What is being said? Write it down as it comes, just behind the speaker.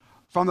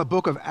from the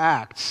book of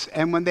Acts.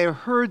 And when they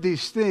heard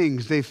these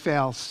things, they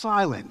fell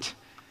silent,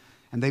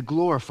 and they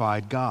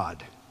glorified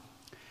God.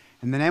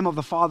 In the name of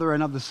the Father,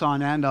 and of the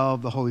Son, and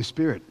of the Holy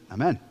Spirit.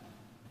 Amen.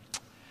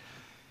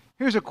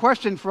 Here's a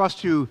question for us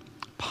to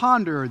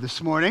ponder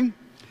this morning.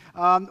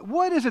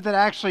 What is it that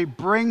actually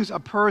brings a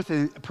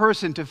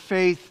person to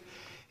faith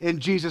in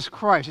Jesus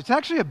Christ? It's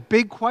actually a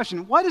big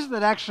question. What is it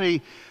that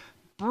actually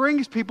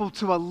brings people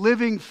to a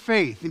living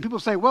faith? And people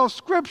say, well,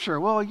 Scripture.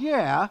 Well,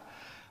 yeah,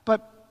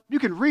 but you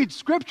can read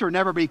Scripture and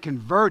never be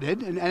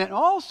converted. And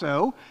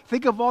also,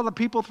 think of all the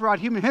people throughout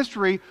human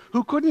history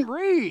who couldn't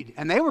read,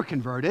 and they were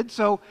converted.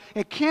 So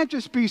it can't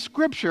just be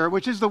Scripture,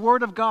 which is the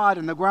Word of God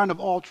and the ground of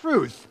all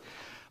truth.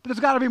 But there's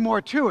got to be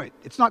more to it.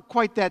 It's not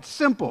quite that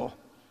simple.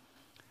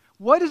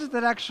 What is it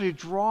that actually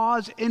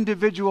draws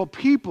individual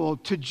people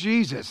to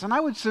Jesus? And I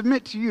would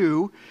submit to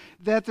you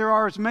that there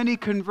are as many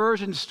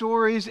conversion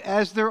stories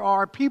as there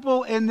are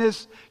people in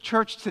this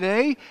church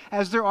today,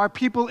 as there are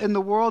people in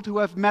the world who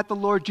have met the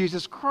Lord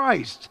Jesus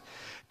Christ.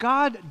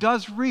 God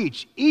does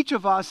reach each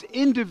of us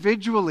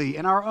individually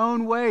in our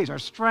own ways, our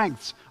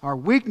strengths, our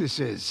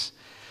weaknesses.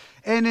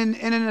 And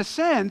in a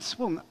sense,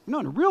 well, no,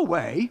 in a real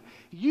way,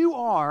 you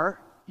are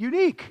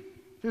unique.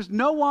 There's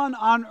no one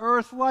on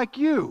earth like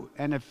you.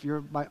 And if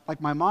you're like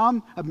my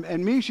mom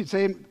and me, she'd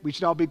say we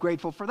should all be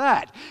grateful for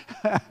that.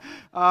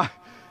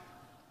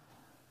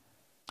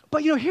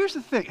 But here's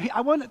the thing.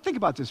 I want to think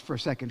about this for a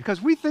second,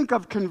 because we think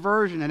of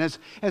conversion and as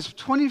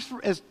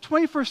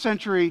 21st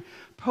century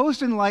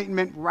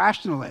post-Enlightenment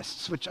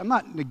rationalists, which I'm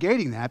not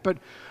negating that, but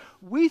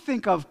we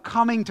think of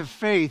coming to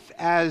faith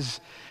as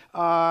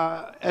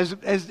a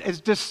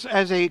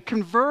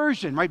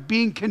conversion, right?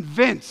 Being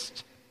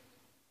convinced.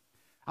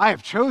 I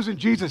have chosen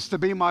Jesus to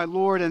be my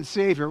Lord and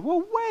Savior.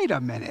 Well, wait a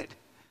minute.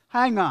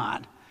 Hang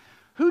on.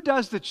 Who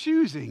does the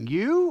choosing,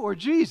 you or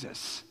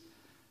Jesus?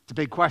 It's a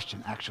big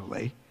question,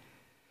 actually.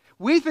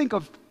 We think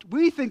of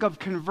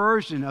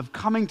conversion, of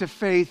coming to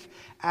faith,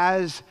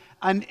 as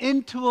an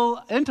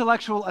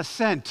intellectual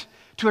assent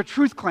to a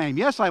truth claim.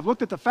 Yes, I've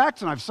looked at the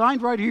facts and I've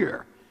signed right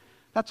here.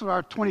 That's what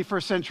our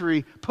 21st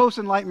century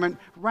post-Enlightenment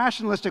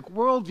rationalistic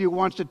worldview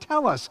wants to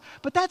tell us.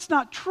 But that's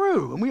not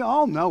true, and we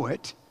all know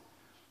it.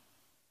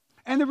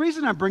 And the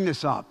reason I bring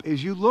this up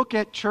is you look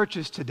at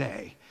churches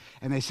today,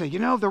 and they say,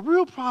 the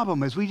real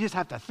problem is we just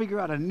have to figure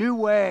out a new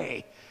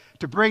way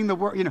to bring the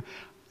word,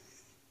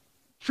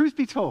 Truth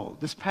be told,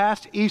 this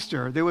past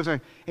Easter, there was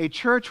a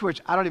church, which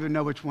I don't even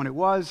know which one it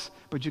was,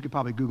 but you could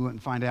probably Google it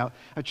and find out,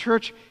 a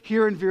church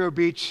here in Vero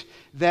Beach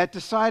that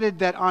decided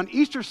that on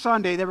Easter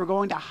Sunday they were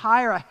going to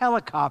hire a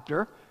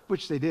helicopter,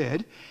 which they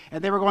did,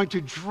 and they were going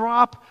to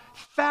drop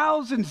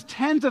thousands,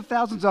 tens of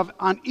thousands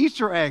on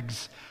Easter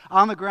eggs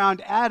on the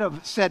ground out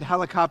of said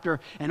helicopter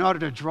in order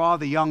to draw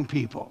the young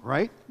people,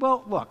 right?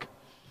 Well, look,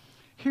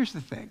 here's the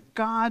thing.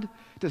 God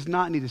does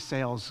not need a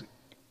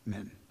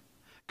salesman.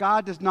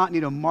 God does not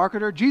need a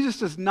marketer. Jesus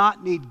does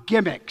not need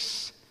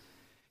gimmicks.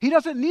 He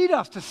doesn't need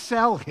us to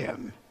sell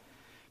him.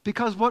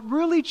 Because what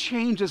really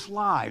changes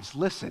lives,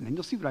 listen, and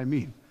you'll see what I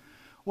mean.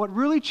 What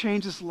really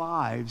changes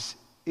lives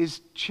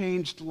is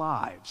changed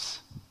lives.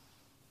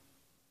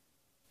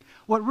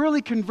 What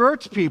really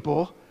converts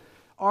people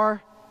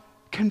are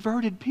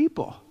converted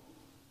people.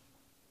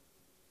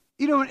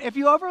 If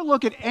you ever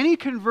look at any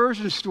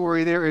conversion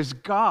story, there is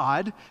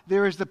God,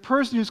 there is the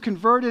person who's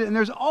converted, and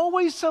there's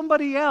always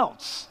somebody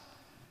else.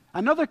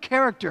 Another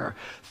character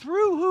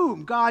through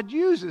whom God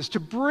uses to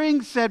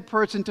bring said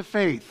person to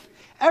faith.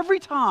 Every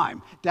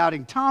time,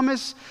 doubting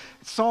Thomas,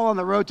 Saul on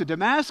the road to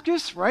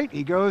Damascus, right?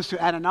 He goes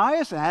to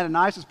Ananias, and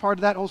Ananias is part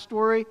of that whole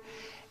story.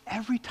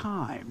 Every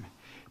time,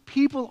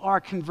 people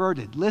are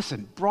converted,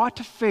 brought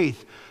to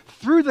faith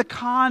through the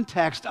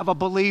context of a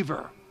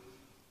believer.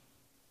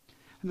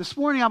 And this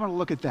morning, I'm going to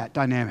look at that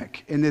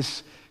dynamic in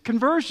this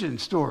conversion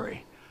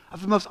story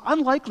of the most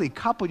unlikely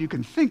couple you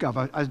can think of,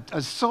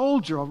 a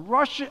soldier, a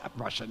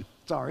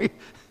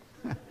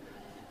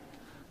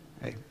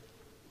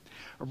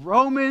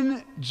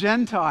Roman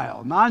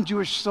Gentile,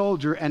 non-Jewish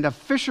soldier, and a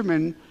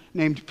fisherman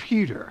named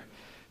Peter.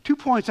 2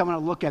 points I want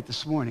to look at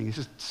this morning. It's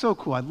just so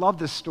cool. I love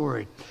this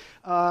story.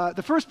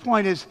 The first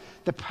point is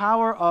the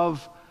power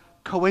of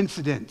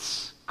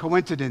coincidence.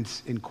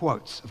 Coincidence in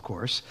quotes, of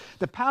course.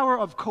 The power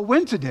of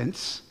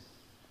coincidence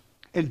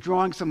in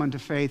drawing someone to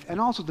faith, and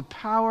also the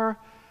power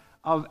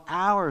of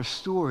our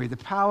story, the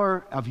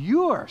power of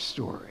your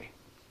story.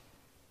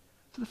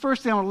 So the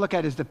first thing I want to look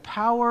at is the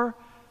power,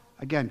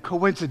 again,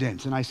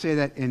 coincidence, and I say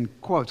that in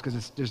quotes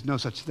because there's no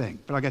such thing,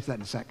 but I'll get to that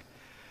in a sec.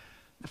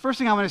 The first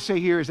thing I want to say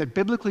here is that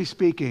biblically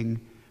speaking,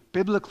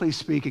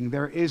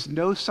 there is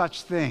no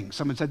such thing.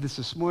 Someone said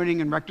this morning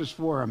in Rector's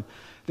Forum.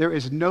 There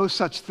is no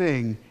such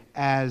thing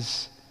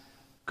as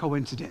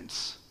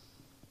coincidence.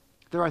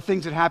 There are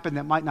things that happen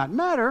that might not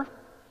matter.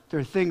 There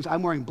are things,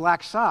 I'm wearing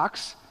black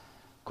socks.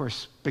 Of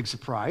course, big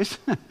surprise.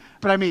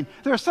 But I mean,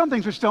 there are some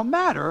things which don't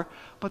matter,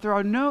 but there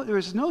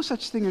is no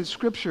such thing in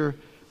Scripture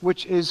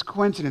which is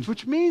coincidence,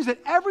 which means that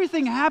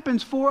everything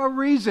happens for a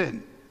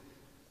reason.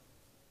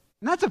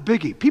 And that's a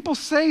biggie. People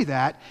say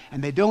that,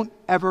 and they don't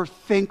ever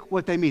think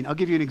what they mean. I'll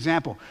give you an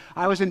example.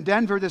 I was in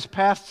Denver this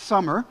past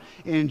summer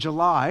in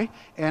July,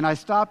 and I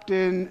stopped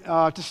in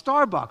to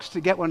Starbucks to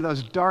get one of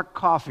those dark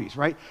coffees,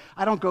 right?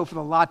 I don't go for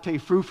the latte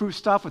frou-frou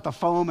stuff with the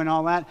foam and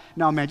all that.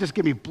 No, man, just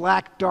give me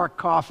black, dark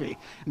coffee.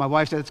 My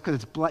wife said it's because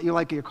it's black. You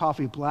like your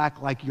coffee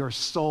black like your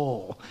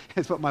soul.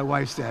 That's what my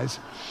wife says.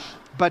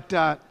 But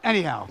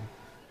anyhow,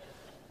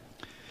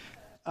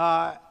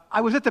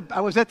 I was at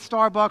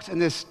Starbucks,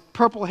 and this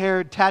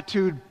purple-haired,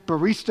 tattooed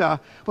barista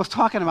was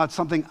talking about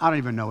something, I don't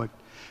even know it,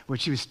 but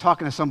she was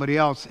talking to somebody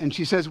else, and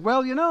she says,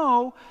 well, you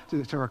know,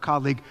 to her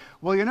colleague,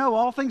 well, you know,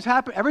 all things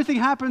happen, everything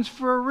happens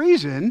for a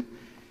reason.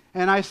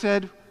 And I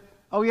said,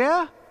 oh,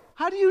 yeah?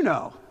 How do you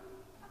know?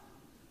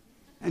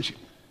 And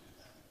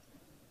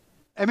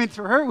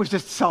for her, it was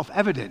just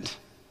self-evident,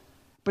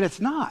 but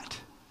it's not.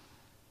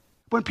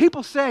 When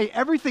people say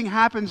everything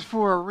happens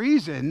for a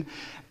reason,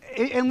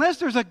 unless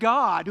there's a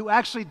God who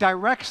actually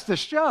directs the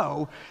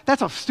show,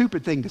 that's a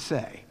stupid thing to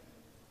say.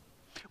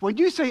 When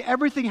you say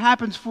everything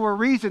happens for a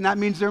reason, that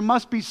means there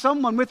must be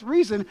someone with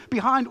reason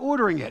behind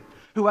ordering it,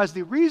 who has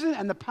the reason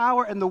and the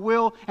power and the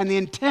will and the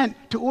intent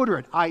to order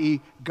it,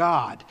 i.e.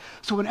 God.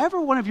 So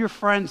whenever one of your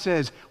friends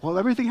says, well,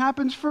 everything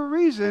happens for a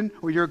reason,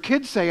 or your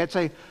kids say it,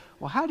 say,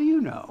 well, how do you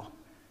know?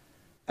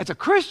 As a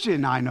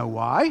Christian, I know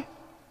why.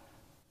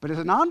 But as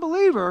a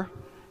non-believer,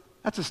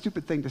 that's a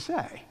stupid thing to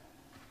say.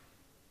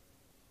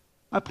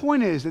 My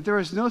point is that there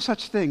is no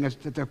such thing as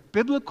the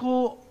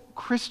biblical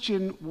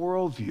Christian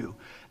worldview.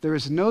 There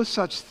is no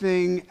such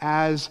thing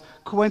as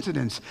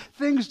coincidence.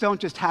 Things don't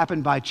just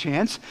happen by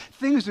chance.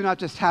 Things do not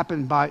just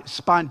happen by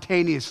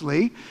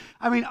spontaneously.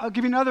 I'll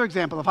give you another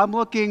example. If I'm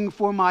looking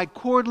for my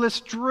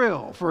cordless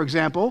drill, for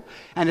example,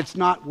 and it's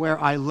not where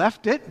I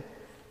left it,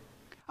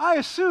 I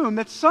assume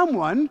that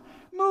someone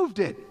moved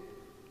it.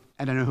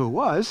 And I know who it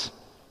was.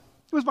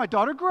 It was my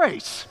daughter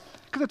Grace,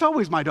 because it's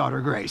always my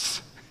daughter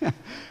Grace.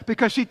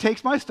 Because she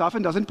takes my stuff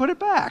and doesn't put it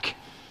back.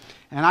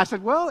 And I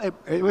said, well,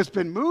 it was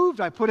been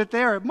moved. I put it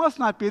there. It must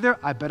not be there.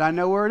 I bet I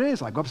know where it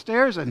is. I go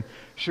upstairs, and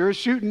sure as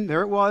shooting,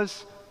 there it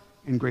was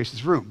in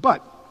Grace's room.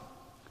 But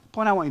the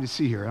point I want you to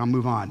see here, and I'll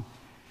move on,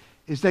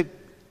 is that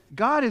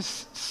God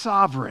is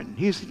sovereign.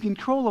 He is in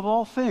control of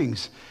all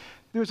things.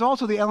 There's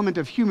also the element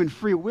of human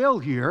free will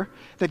here,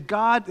 that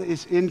God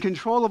is in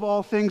control of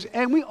all things,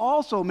 and we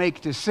also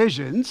make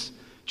decisions,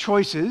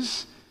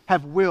 choices,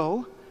 have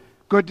will,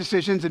 good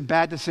decisions and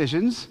bad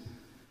decisions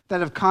that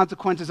have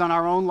consequences on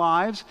our own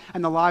lives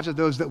and the lives of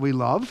those that we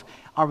love,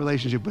 our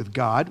relationship with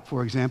God,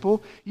 for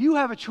example. You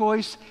have a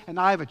choice and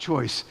I have a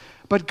choice,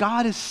 but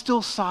God is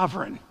still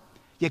sovereign.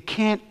 You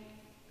can't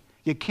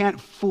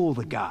fool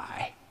the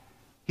guy.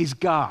 He's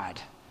God,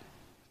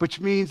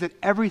 which means that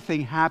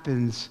everything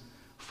happens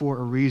for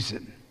a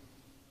reason.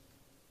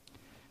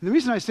 And the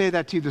reason I say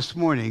that to you this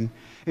morning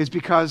is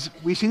because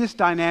we see this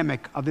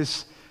dynamic of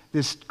this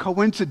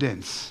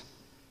coincidence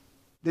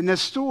in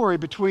this story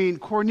between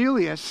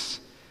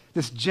Cornelius,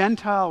 this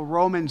Gentile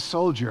Roman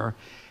soldier,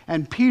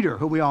 and Peter,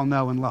 who we all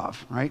know and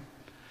love, right?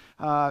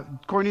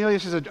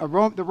 Cornelius is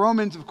the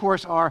Romans, of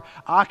course, are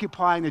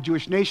occupying the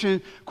Jewish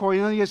nation.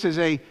 Cornelius is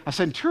a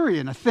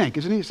centurion, I think,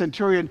 isn't he? A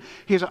centurion.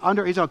 He's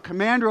a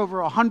commander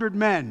over 100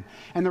 men.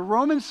 And the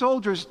Roman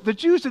soldiers, the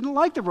Jews didn't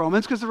like the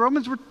Romans because the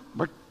Romans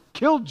were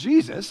killed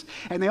Jesus,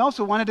 and they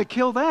also wanted to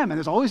kill them. And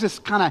there's always this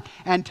kind of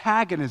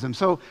antagonism.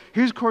 So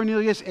here's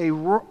Cornelius, a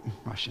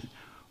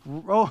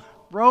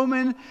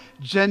Roman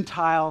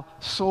Gentile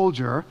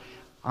soldier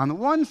on the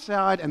one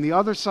side, and the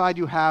other side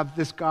you have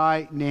this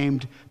guy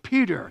named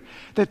Peter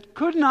that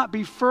could not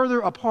be further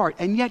apart.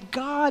 And yet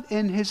God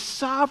in his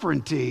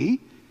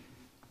sovereignty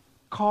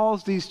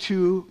calls these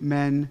two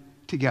men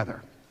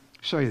together.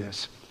 I'll show you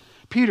this.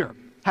 Peter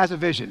has a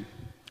vision,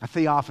 a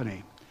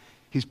theophany.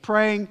 He's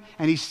praying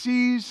and he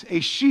sees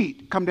a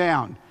sheet come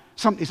down.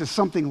 He says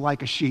something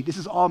like a sheet. This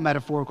is all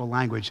metaphorical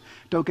language.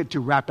 Don't get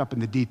too wrapped up in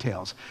the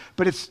details.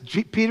 But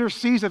Peter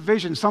sees a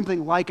vision,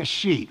 something like a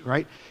sheet,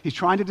 right? He's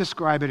trying to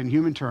describe it in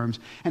human terms.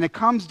 And it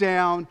comes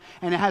down,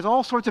 and it has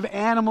all sorts of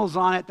animals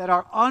on it that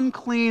are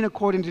unclean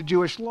according to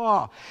Jewish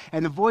law.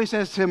 And the voice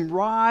says to him,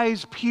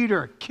 "Rise,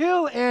 Peter,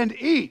 kill and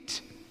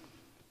eat."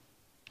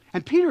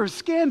 And Peter is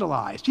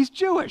scandalized. He's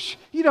Jewish.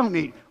 You don't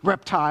eat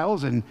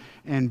reptiles and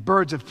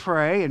birds of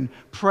prey and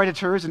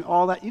predators and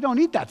all that. You don't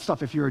eat that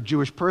stuff if you're a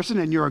Jewish person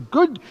and you're a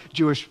good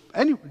Jew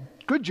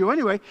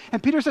anyway.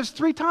 And Peter says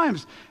 3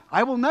 times,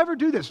 "I will never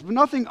do this.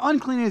 Nothing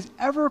unclean has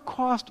ever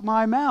crossed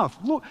my mouth."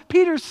 Look,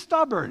 Peter's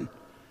stubborn.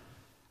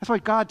 That's why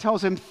God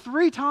tells him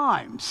 3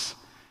 times,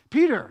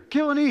 "Peter,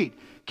 kill and eat.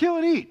 Kill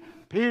and eat.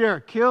 Peter,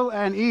 kill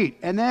and eat."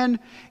 And then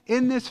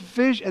in this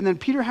vision, and then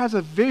Peter has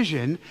a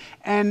vision,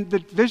 and the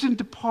vision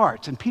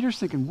departs. And Peter's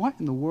thinking, what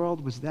in the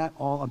world was that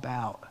all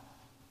about?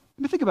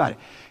 Let me think about it.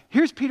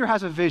 Here's Peter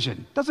has a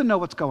vision, doesn't know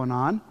what's going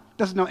on,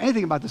 doesn't know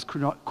anything about this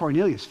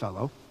Cornelius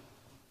fellow.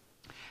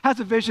 Has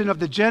a vision of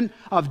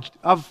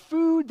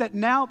food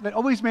that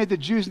always made the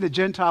Jews and the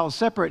Gentiles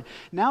separate.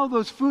 Now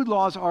those food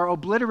laws are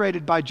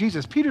obliterated by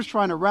Jesus. Peter's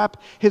trying to wrap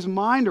his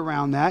mind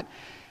around that.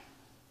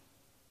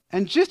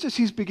 And just as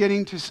he's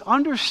beginning to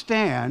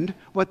understand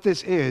what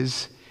this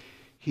is,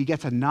 he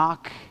gets a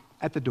knock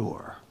at the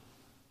door.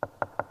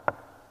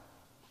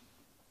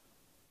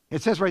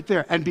 It says right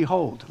there, and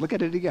behold. Look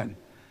at it again.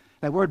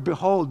 That word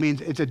behold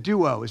means, it's a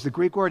duo. It's the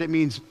Greek word. It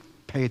means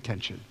pay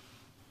attention.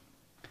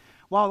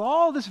 While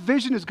all this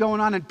vision is going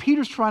on and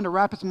Peter's trying to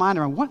wrap his mind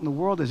around what in the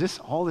world is this,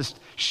 all this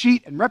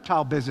sheet and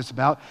reptile business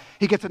about,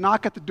 he gets a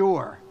knock at the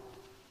door.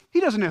 He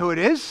doesn't know who it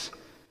is.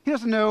 He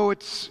doesn't know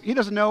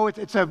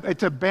it's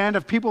a band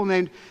of people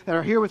that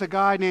are here with a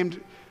guy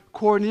named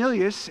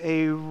Cornelius,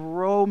 a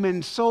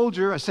Roman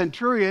soldier, a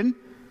centurion.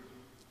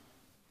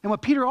 And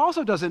what Peter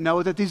also doesn't know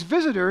is that these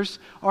visitors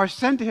are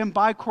sent to him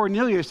by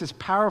Cornelius, this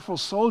powerful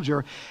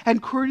soldier.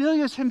 And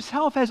Cornelius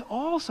himself has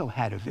also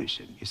had a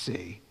vision, you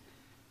see.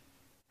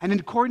 And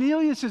in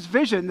Cornelius'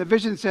 vision, the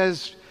vision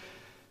says,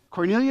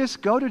 Cornelius,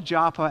 go to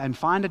Joppa and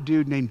find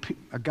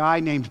a guy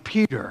named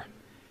Peter,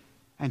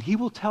 and he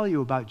will tell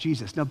you about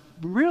Jesus. Now,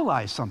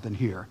 realize something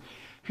here.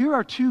 Here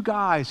are two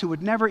guys who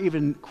would never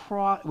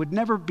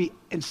be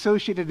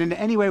associated in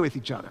any way with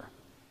each other.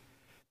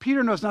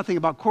 Peter knows nothing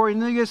about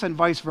Cornelius and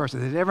vice versa.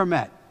 They've never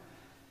met.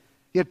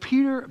 Yet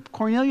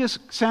Cornelius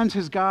sends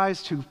his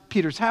guys to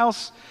Peter's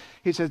house.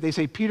 They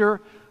say,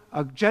 Peter,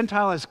 a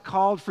Gentile has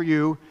called for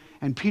you.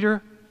 And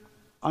Peter,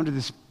 under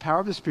this power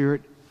of the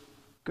Spirit,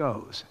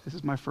 goes. This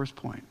is my first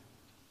point.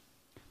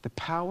 The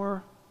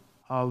power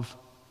of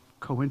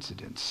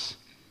coincidence.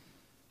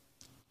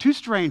 Two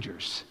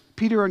strangers,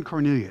 Peter and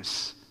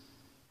Cornelius.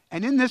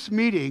 And in this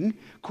meeting,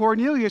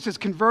 Cornelius is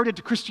converted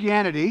to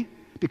Christianity,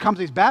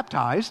 he's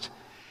baptized.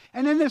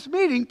 And in this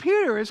meeting,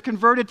 Peter is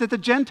converted that the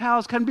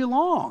Gentiles can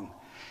belong.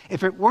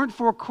 If it weren't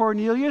for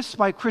Cornelius,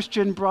 my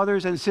Christian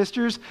brothers and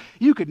sisters,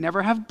 you could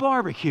never have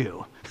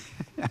barbecue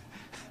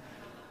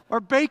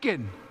or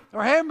bacon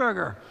or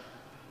hamburger.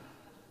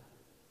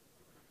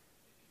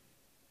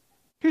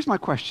 Here's my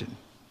question.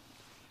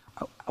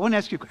 I want to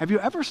ask you, have you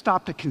ever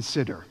stopped to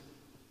consider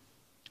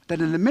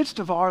that in the midst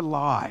of our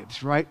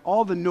lives, right,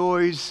 all the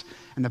noise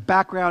and the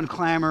background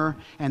clamor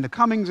and the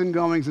comings and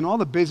goings and all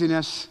the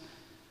busyness,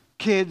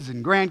 kids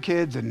and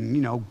grandkids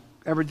and,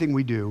 everything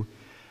we do,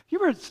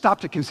 you ever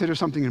stop to consider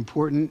something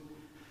important?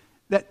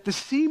 That the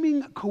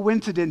seeming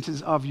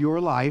coincidences of your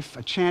life,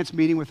 a chance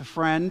meeting with a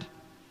friend,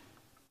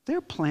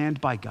 they're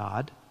planned by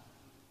God.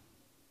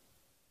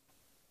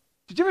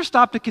 Did you ever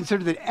stop to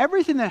consider that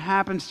everything that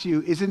happens to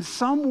you is in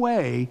some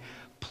way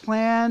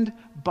planned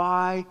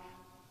by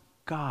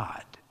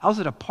God? I was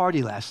at a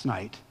party last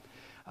night,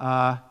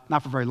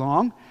 not for very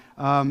long,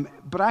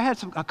 but I had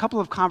a couple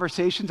of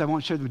conversations. I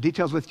won't share the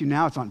details with you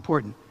now. It's not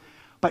important.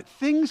 But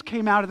things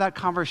came out of that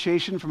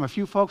conversation from a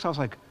few folks. I was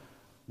like,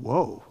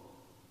 whoa,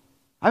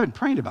 I've been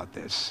praying about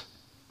this.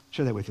 I'll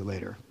share that with you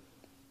later.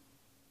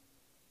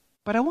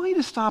 But I want you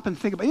to stop and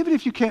think about, even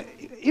if you can't,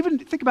 even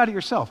think about it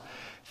yourself.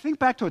 Think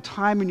back to a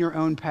time in your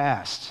own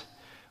past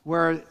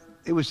where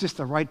it was just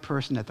the right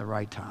person at the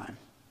right time,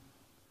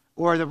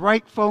 or the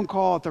right phone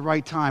call at the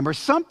right time, or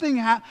something,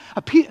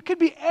 it could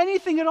be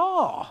anything at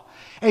all.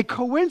 A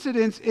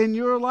coincidence in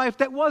your life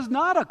that was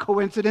not a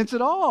coincidence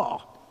at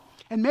all.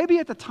 And maybe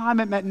at the time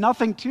it meant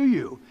nothing to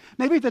you.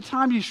 Maybe at the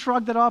time you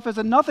shrugged it off as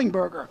a nothing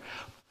burger.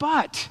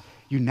 But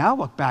you now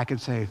look back and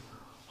say,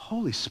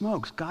 holy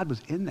smokes, God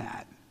was in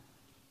that.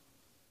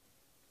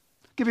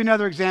 I'll give you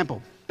another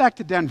example. Back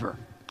to Denver.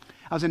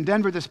 I was in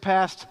Denver this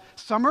past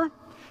summer.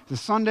 It was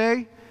a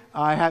Sunday.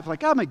 I'm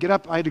gonna get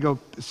up. I had to go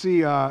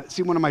see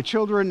one of my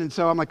children, and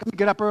so I'm like, I'm gonna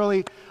get up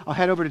early. I'll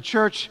head over to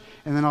church,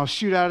 and then I'll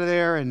shoot out of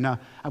there, and I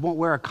won't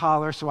wear a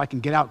collar so I can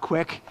get out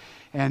quick.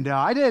 And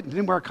I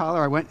didn't wear a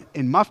collar. I went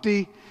in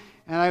mufti,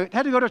 and I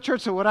had to go to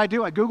church. So what I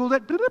do, I Googled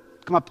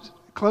it. Come up,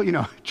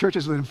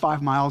 churches within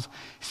 5 miles.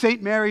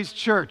 St. Mary's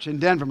Church in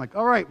Denver. I'm like,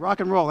 all right, rock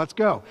and roll, let's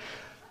go.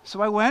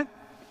 So I went.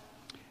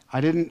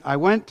 I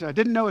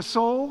didn't know a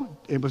soul.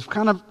 It was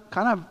kind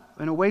of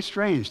in a way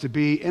strange to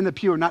be in the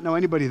pew and not know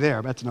anybody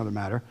there. But that's another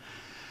matter.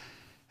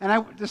 And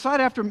I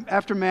decided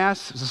after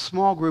Mass, it was a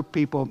small group of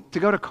people, to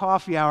go to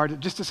coffee hour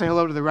just to say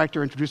hello to the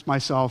rector, introduce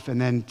myself, and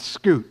then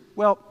scoot.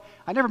 Well,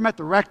 I never met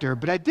the rector,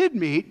 but I did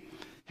meet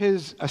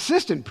his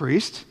assistant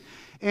priest,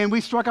 and we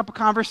struck up a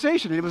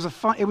conversation. And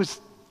it was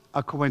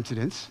a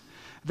coincidence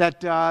that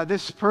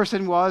this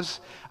person was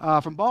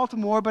from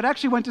Baltimore, but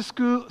actually went to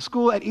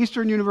school at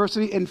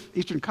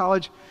Eastern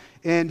College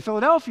in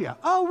Philadelphia.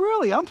 Oh,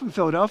 really? I'm from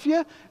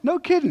Philadelphia? No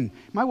kidding.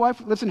 My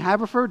wife lives in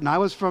Haverford, and I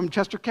was from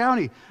Chester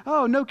County.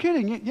 Oh, no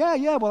kidding.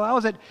 Yeah. Well, I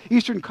was at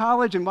Eastern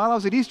College, and while I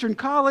was at Eastern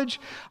College,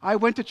 I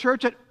went to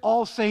church at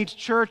All Saints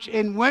Church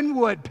in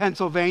Wynwood,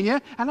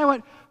 Pennsylvania. And I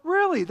went,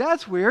 really?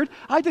 That's weird.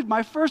 I did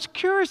my first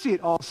curacy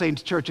at All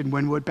Saints Church in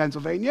Wynwood,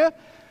 Pennsylvania.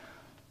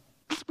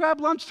 Let's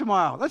grab lunch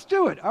tomorrow. Let's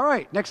do it. All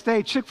right. Next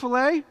day,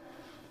 Chick-fil-A.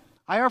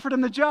 I offered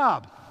him the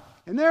job.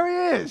 And there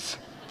he is.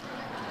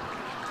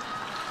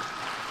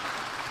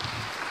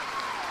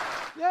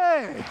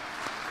 Yay.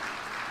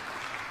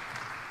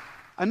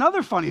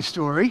 Another funny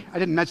story. I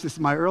didn't mention this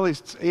in my early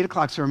 8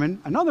 o'clock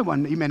sermon. Another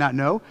one that you may not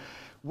know.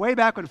 Way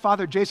back when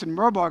Father Jason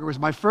Merbarger was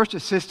my first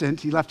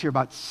assistant, he left here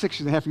about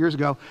 6.5 years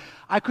ago,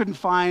 I couldn't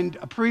find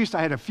a priest.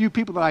 I had a few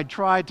people that I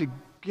tried to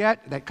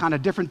get, that kind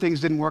of different things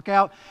didn't work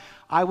out.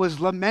 I was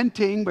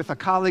lamenting with a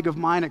colleague of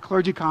mine at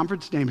clergy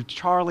conference named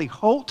Charlie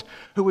Holt,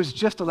 who was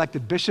just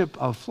elected Bishop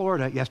of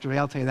Florida yesterday.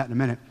 I'll tell you that in a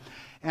minute.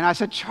 And I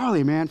said,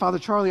 Charlie, man, Father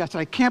Charlie, I said,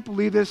 I can't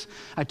believe this.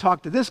 I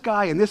talked to this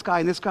guy and this guy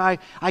and this guy.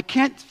 I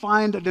can't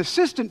find an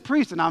assistant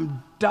priest, and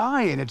I'm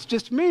dying. It's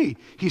just me.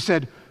 He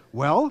said,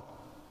 well,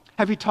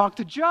 have you talked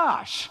to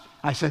Josh?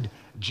 I said,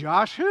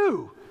 Josh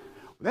who?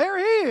 There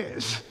he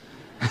is.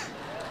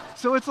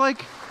 So it's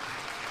like,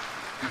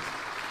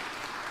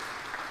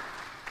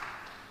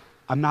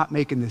 I'm not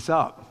making this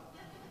up.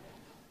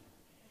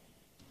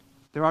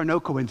 There are no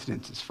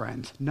coincidences,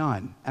 friends,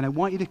 none. And I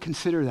want you to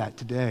consider that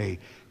today.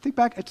 Think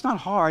back, it's not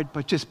hard,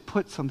 but just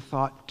put some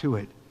thought to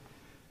it.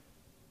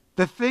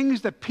 The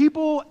things, the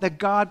people that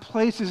God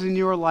places in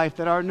your life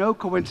that are no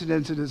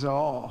coincidences at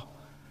all.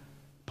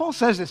 Paul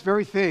says this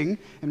very thing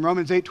in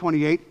Romans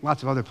 8:28,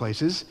 lots of other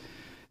places,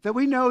 that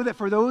we know that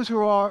for those who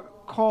are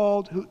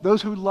called,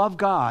 those who love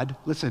God,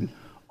 listen,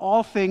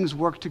 all things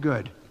work to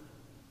good.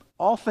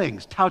 All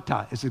things,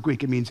 tauta is the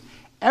Greek. It means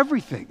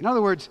everything. In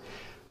other words,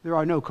 there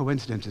are no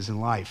coincidences in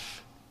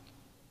life.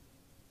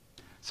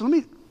 So let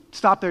me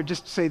stop there,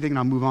 just say the thing, and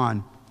I'll move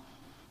on.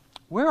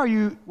 Where are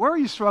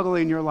you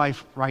struggling in your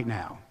life right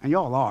now? And you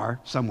all are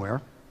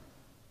somewhere.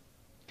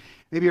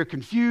 Maybe you're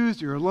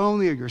confused, or you're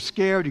lonely, or you're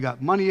scared, you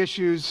got money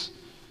issues.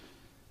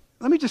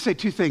 Let me just say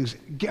two things.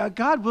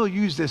 God will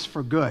use this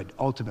for good,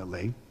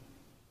 ultimately.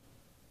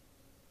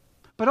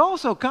 But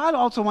also,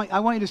 I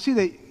want you to see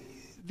that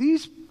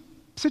these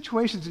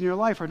situations in your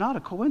life are not a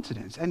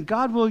coincidence, and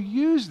God will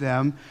use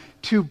them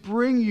to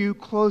bring you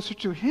closer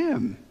to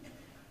Him.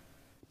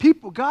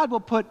 God will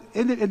put,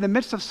 in the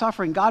midst of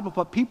suffering, God will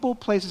put people,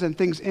 places, and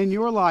things in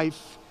your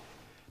life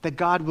that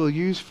God will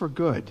use for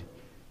good.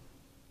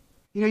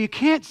 You know, you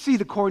can't see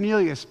the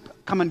Cornelius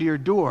coming to your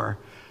door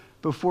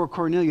before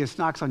Cornelius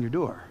knocks on your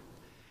door.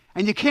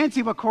 And you can't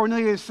see what's going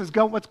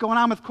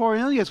on with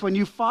Cornelius when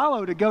you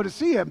follow to go to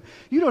see him.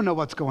 You don't know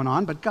what's going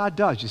on, but God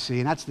does, you see,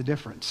 and that's the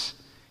difference.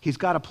 He's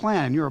got a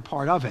plan, and you're a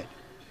part of it.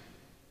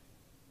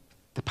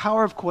 The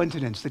power of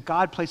coincidence, that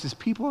God places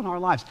people in our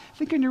lives.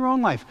 Think in your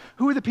own life.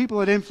 Who are the people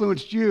that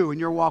influenced you in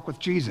your walk with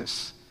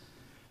Jesus?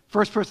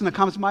 First person that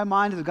comes to my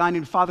mind is a guy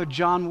named Father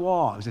John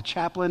Wall. He was a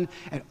chaplain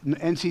at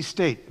NC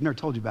State. I've never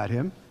told you about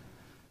him.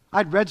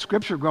 I'd read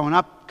scripture growing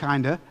up,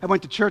 kinda. I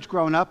went to church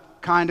growing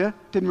up, kinda.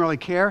 Didn't really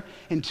care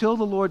until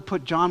the Lord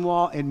put John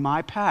Wall in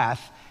my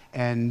path,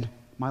 and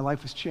my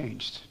life was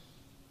changed.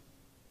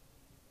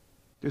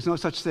 There's no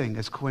such thing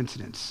as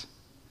coincidence.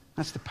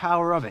 That's the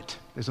power of it.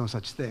 There's no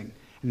such thing.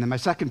 And then my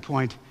second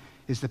point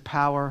is the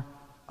power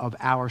of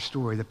our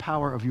story, the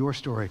power of your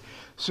story.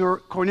 So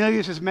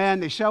Cornelius' men,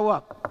 they show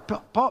up.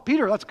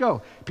 Peter, let's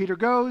go. Peter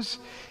goes,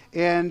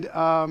 and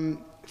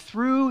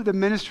through the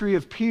ministry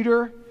of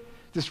Peter,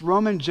 this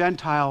Roman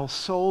Gentile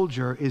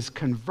soldier is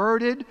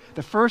converted,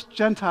 the first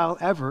Gentile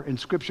ever in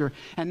Scripture,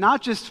 and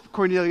not just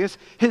Cornelius,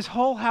 his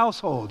whole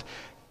household,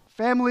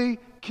 family,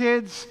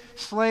 kids,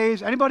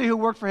 slaves, anybody who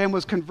worked for him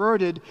was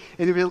converted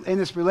to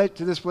this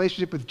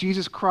relationship with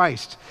Jesus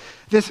Christ.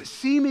 This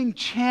seeming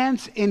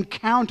chance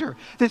encounter,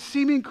 this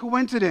seeming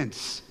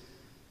coincidence,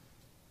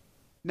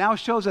 now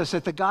shows us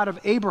that the God of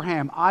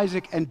Abraham,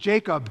 Isaac, and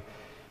Jacob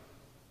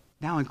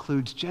now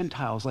includes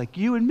Gentiles like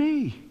you and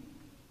me.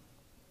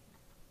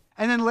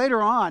 And then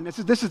later on,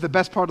 this is the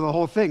best part of the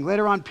whole thing.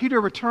 Later on, Peter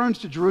returns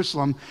to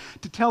Jerusalem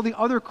to tell the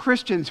other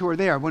Christians who are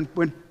there.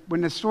 When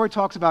the story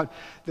talks about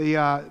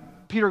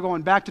Peter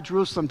going back to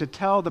Jerusalem to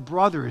tell the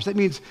brothers, that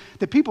means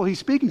the people he's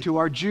speaking to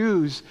are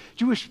Jewish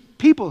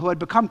people who had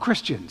become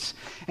Christians.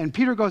 And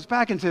Peter goes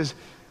back and says,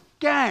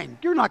 gang,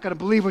 you're not going to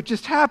believe what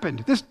just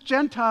happened. This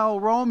Gentile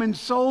Roman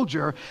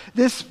soldier,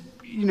 this,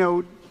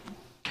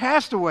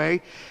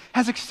 castaway,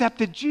 has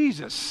accepted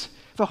Jesus.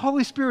 The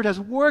Holy Spirit has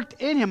worked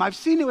in him. I've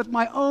seen it with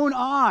my own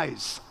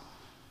eyes.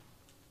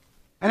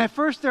 And at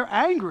first they're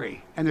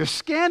angry and they're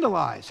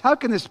scandalized. How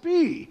can this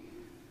be?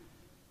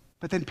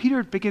 But then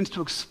Peter begins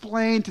to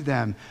explain to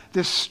them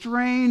this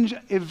strange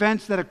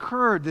events that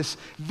occurred, this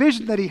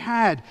vision that he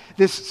had,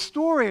 this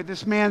story of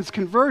this man's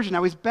conversion,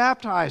 how he's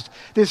baptized.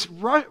 This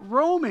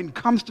Roman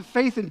comes to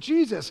faith in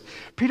Jesus.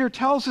 Peter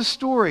tells his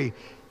story,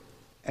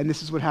 and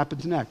this is what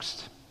happens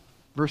next.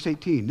 Verse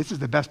 18. This is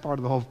the best part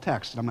of the whole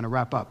text, and I'm going to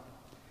wrap up.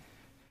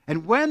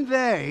 And when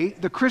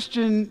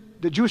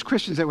the Jewish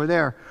Christians that were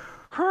there,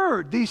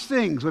 heard these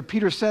things, what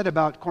Peter said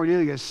about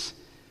Cornelius,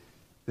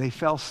 they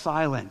fell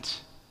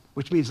silent.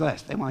 Which means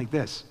this, they went like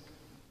this.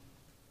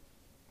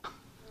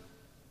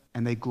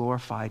 And they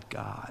glorified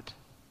God.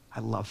 I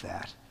love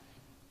that.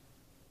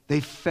 They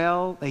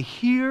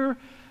hear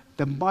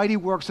the mighty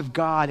works of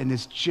God in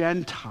this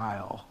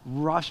Gentile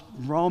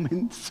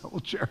Roman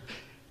soldier.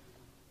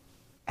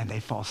 And they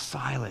fall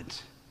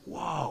silent.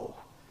 Whoa.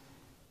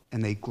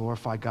 And they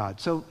glorify God.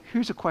 So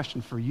here's a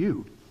question for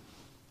you.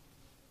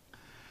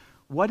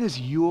 What is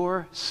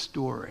your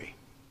story?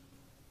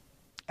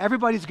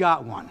 Everybody's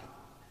got one.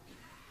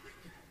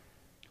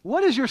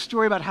 What is your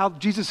story about how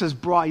Jesus has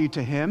brought you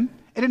to him?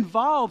 It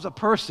involves a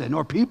person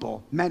or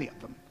people, many of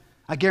them.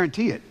 I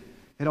guarantee it.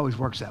 It always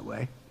works that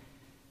way.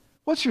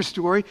 What's your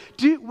story?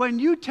 When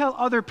you tell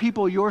other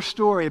people your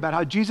story about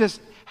how Jesus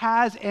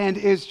has and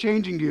is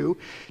changing you,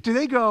 do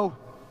they go,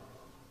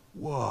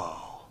 whoa?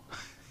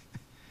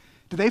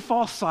 Do they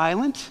fall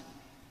silent?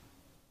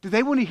 Do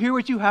they want to hear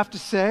what you have to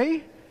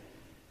say?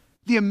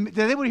 Do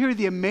they want to hear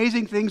the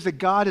amazing things that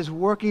God is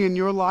working in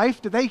your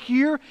life? Do they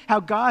hear how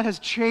God has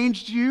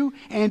changed you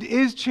and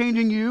is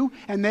changing you,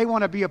 and they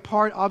want to be a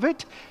part of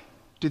it?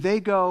 Do they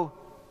go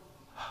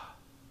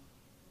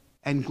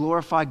and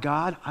glorify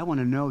God? I want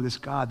to know this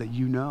God that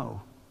you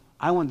know.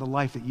 I want the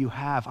life that you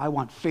have. I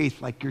want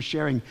faith like you're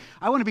sharing.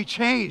 I want to be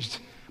changed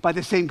by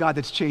the same God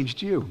that's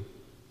changed you.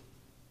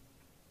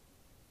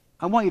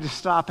 I want you to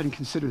stop and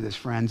consider this,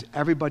 friends.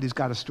 Everybody's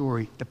got a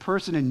story. The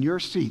person in your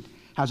seat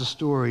has a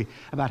story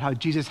about how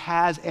Jesus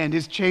has and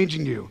is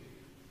changing you.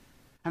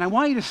 And I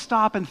want you to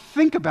stop and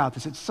think about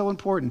this. It's so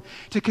important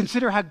to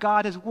consider how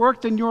God has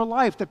worked in your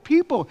life, the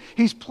people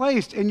he's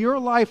placed in your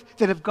life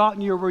that have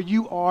gotten you where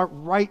you are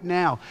right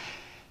now.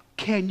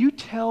 Can you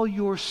tell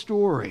your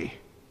story?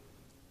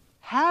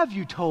 Have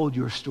you told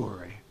your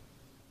story?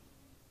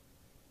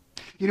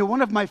 You know,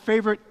 one of my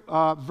favorite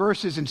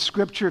verses in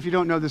Scripture, if you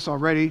don't know this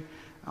already,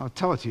 I'll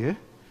tell it to you,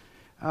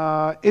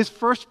 is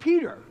 1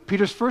 Peter,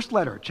 Peter's first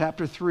letter,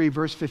 chapter 3,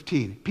 verse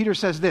 15. Peter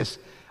says this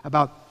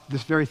about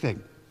this very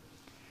thing.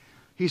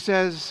 He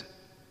says,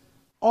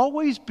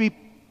 always be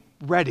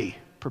ready,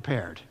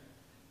 prepared,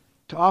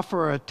 to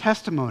offer a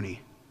testimony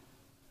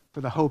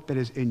for the hope that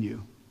is in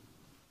you,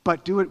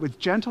 but do it with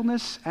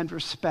gentleness and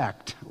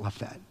respect. I love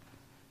that.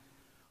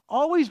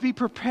 Always be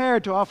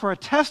prepared to offer a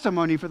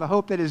testimony for the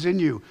hope that is in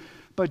you,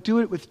 but do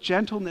it with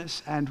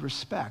gentleness and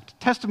respect.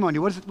 Testimony,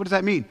 what does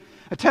that mean?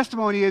 A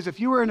testimony is if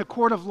you were in a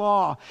court of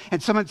law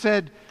and someone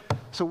said,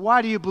 so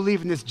why do you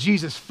believe in this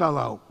Jesus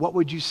fellow? What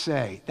would you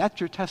say? That's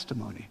your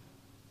testimony.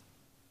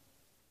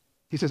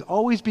 He says,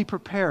 always be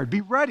prepared, be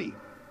ready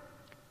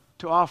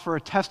to offer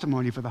a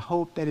testimony for the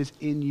hope that is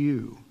in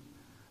you,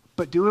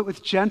 but do it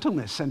with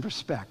gentleness and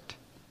respect.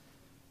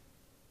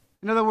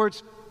 In other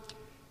words,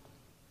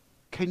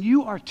 can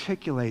you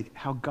articulate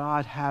how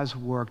God has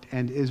worked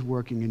and is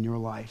working in your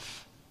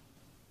life?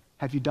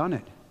 Have you done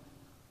it?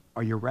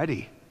 Are you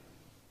ready?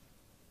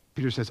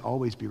 Peter says,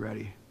 always be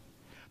ready.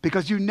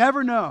 Because you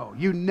never know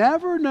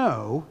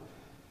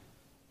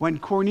when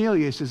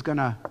Cornelius is going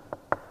to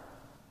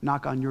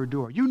knock on your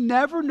door. You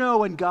never know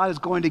when God is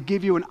going to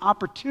give you an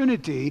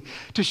opportunity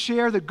to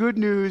share the good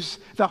news,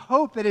 the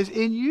hope that is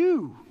in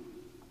you.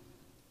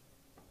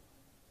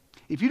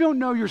 If you don't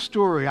know your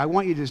story, I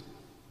want you to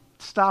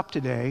stop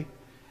today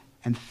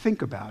and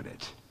think about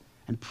it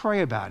and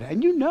pray about it.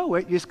 And you know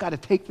it, you just got to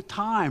take the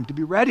time to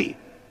be ready.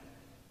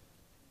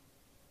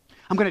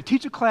 I'm going to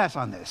teach a class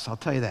on this, I'll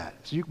tell you that.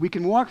 So we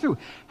can walk through.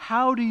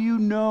 How do you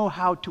know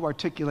how to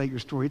articulate your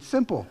story? It's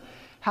simple.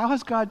 How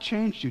has God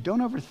changed you?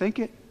 Don't overthink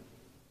it.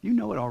 You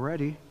know it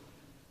already.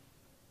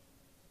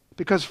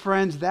 Because,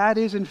 friends, that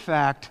is, in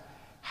fact,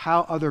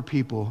 how other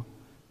people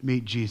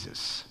meet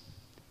Jesus.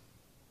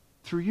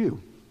 Through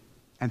you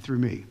and through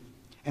me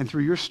and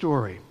through your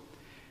story.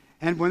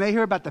 And when they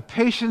hear about the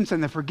patience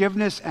and the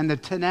forgiveness and the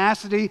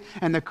tenacity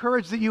and the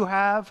courage that you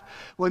have,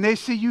 when they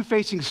see you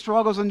facing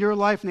struggles in your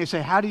life and they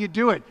say, how do you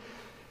do it?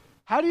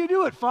 How do you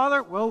do it,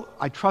 Father? Well,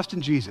 I trust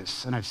in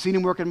Jesus, and I've seen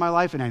him work in my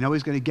life, and I know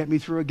he's going to get me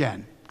through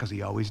again, because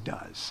he always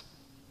does.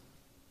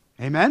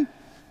 Amen?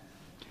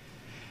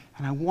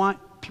 And I want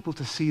people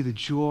to see the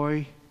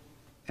joy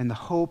and the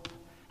hope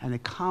and the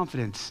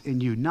confidence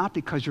in you, not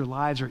because your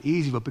lives are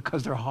easy, but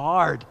because they're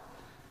hard.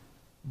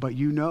 But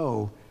you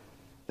know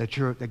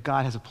that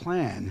God has a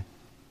plan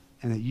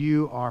and that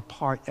you are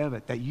part of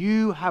it, that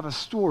you have a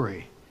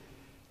story.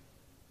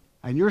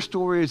 And your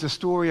story is the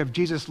story of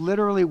Jesus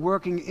literally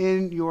working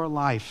in your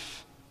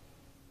life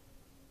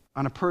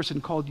on a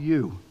person called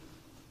you.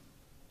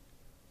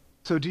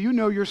 So do you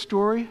know your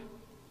story?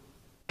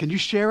 Can you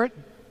share it?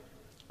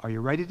 Are you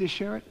ready to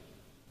share it?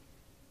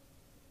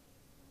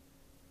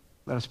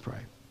 Let us pray.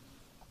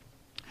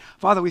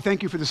 Father, we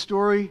thank you for the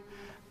story,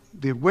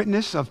 the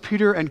witness of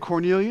Peter and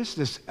Cornelius,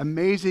 this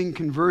amazing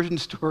conversion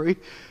story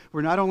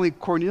where not only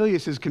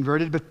Cornelius is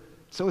converted, but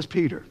so is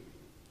Peter.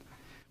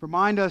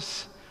 Remind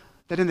us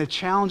that in the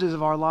challenges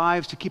of our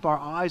lives, to keep our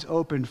eyes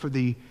open for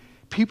the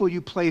people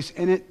you place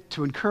in it,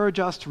 to encourage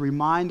us, to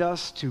remind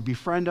us, to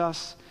befriend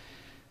us.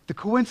 The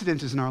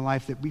coincidences in our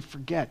life that we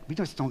forget, we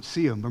just don't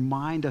see them.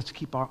 Remind us to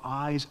keep our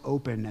eyes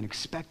open and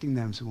expecting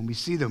them, so when we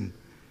see them,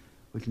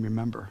 we can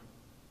remember.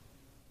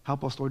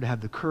 Help us, Lord, to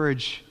have the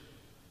courage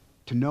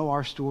to know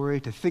our story,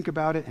 to think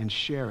about it and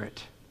share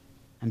it,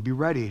 and be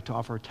ready to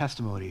offer a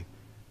testimony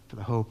for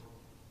the hope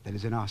that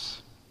is in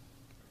us.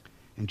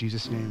 In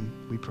Jesus'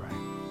 name we pray.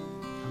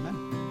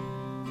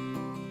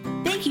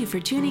 Amen. Thank you for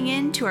tuning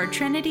in to our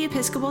Trinity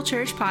Episcopal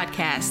Church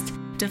podcast.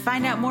 To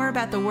find out more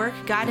about the work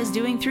God is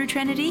doing through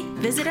Trinity,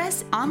 visit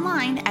us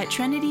online at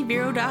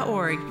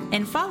trinityvero.org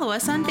and follow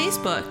us on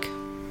Facebook.